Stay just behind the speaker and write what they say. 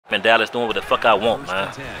in Dallas doing what the fuck I want,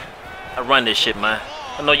 man. I run this shit, man.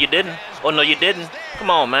 Oh, no, you didn't. Oh, no, you didn't. Come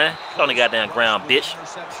on, man. Get on the goddamn ground, bitch.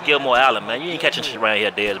 Gilmore Allen, man. You ain't catching shit around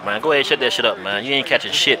here, Dez, man. Go ahead and shut that shit up, man. You ain't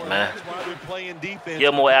catching shit, man.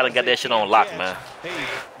 Gilmore Allen got that shit on lock, man.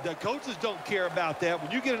 The coaches don't care about that.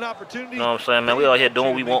 When you get an opportunity, you know what I'm saying, man? We all here doing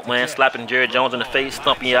what we want, man. Slapping Jerry Jones in the face,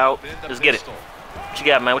 stumping you out. Let's get it. What you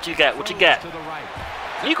got, man? What you got? What you got?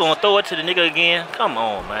 You gonna throw it to the nigga again? Come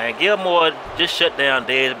on, man. Gilmore just shut down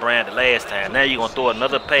Dez Bryant the last time. Now you gonna throw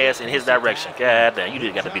another pass in his direction. God damn, you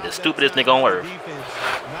just got to be the stupidest nigga on earth.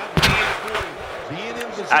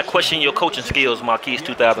 I question your coaching skills,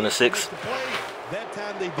 MARQUIS2006.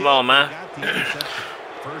 Come on, man.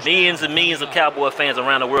 Millions and millions of Cowboy fans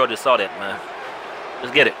around the world just saw that, man.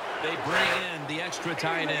 Let's get it. They bring in the extra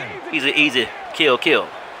tight end. Easy, easy. Kill, kill.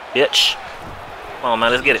 Bitch. Come on,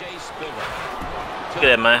 man. Let's get it. Look at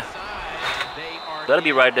that, man. That'll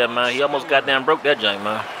be right there, man. He almost goddamn broke that junk,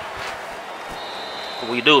 man.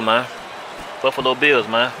 What we do, man? Buffalo Bills,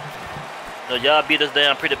 man. You know, y'all beat us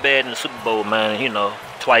down pretty bad in the Super Bowl, man. You know,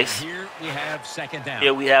 twice. Here we have second down.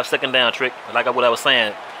 Here we have second down, Trick. Like what I was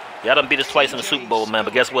saying. Y'all done beat us twice in the Super Bowl, man.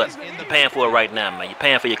 But guess what? You're paying for it right now, man. You're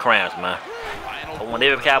paying for your crimes, man. I want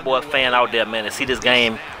every Cowboy fan out there, man, to see this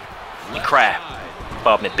game. You cry.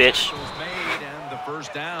 Fuck me, bitch.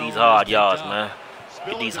 These hard yards, man.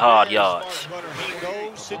 Get these hard yards.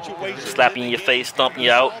 Slapping in your face, stomping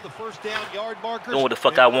you out. Doing what the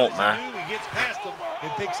fuck I want, man.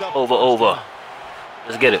 Over, over.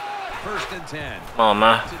 Let's get it. Come on,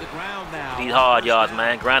 man. These hard yards,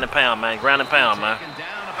 man. Ground and pound, man. Ground and pound, man.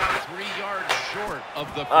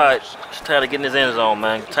 Alright, it's time to get in this end zone,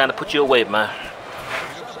 man. Time to put you away, man.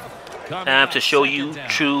 Time to show you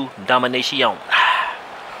true domination.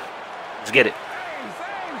 Let's get it.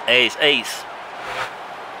 Ace, ace.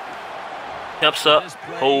 Pimps up.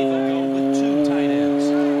 Holds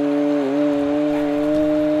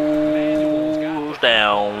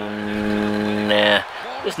down. Nah.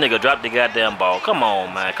 This nigga dropped the goddamn ball. Come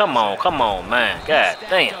on, man. Come on, come on, man. God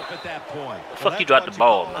damn. The fuck you dropped the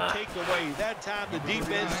ball, man.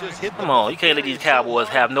 Come on, you can't let these Cowboys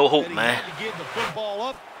have no hope, man.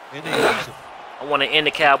 I want to end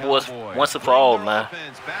the Cowboys once and for all, man.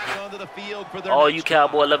 All you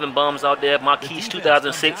Cowboy loving bums out there,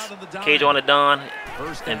 MARQUIS2006, Cage on the Don,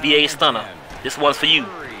 and VA Stunner. This one's for you.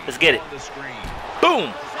 Let's get it.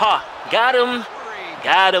 Boom! Ha! Got him!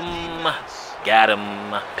 Got him! Got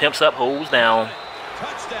him. Pimps up, holds down.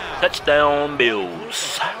 Touchdown,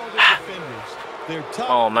 Bills.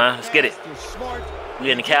 Come on, man. Let's get it.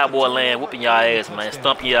 We in the Cowboy land, whooping your ass, man.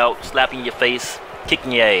 Stumping you out, slapping your face,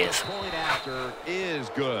 kicking your ass.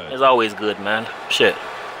 It's always good, man. Shit.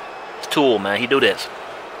 It's Tool, man. He do this.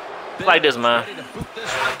 It's like this, man.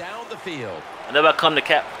 Whenever I come to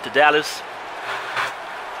Dallas,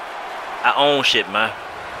 I own shit, man.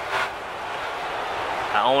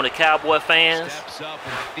 I own the Cowboy fans.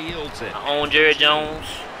 I own Jerry Jones,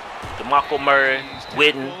 DeMarco Murray,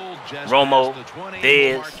 Witten, Romo,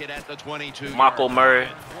 Dez, Marco Murray.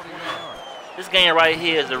 This game right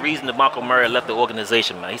here is the reason that Marco Murray left the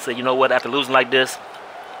organization, man. He said, you know what, after losing like this,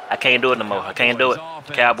 I can't do it no more. I can't do it.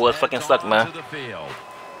 The Cowboys fucking suck, man.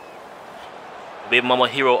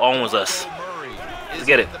 Babymamahero owns us. Let's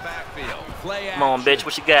get it. Come on, bitch.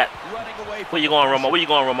 What you got? Where you going, Romo? Where you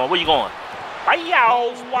going, Romo? Where you going?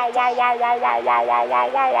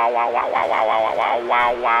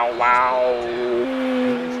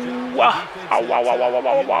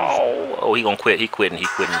 Oh, he gonna quit. He quitting. He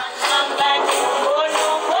quitting.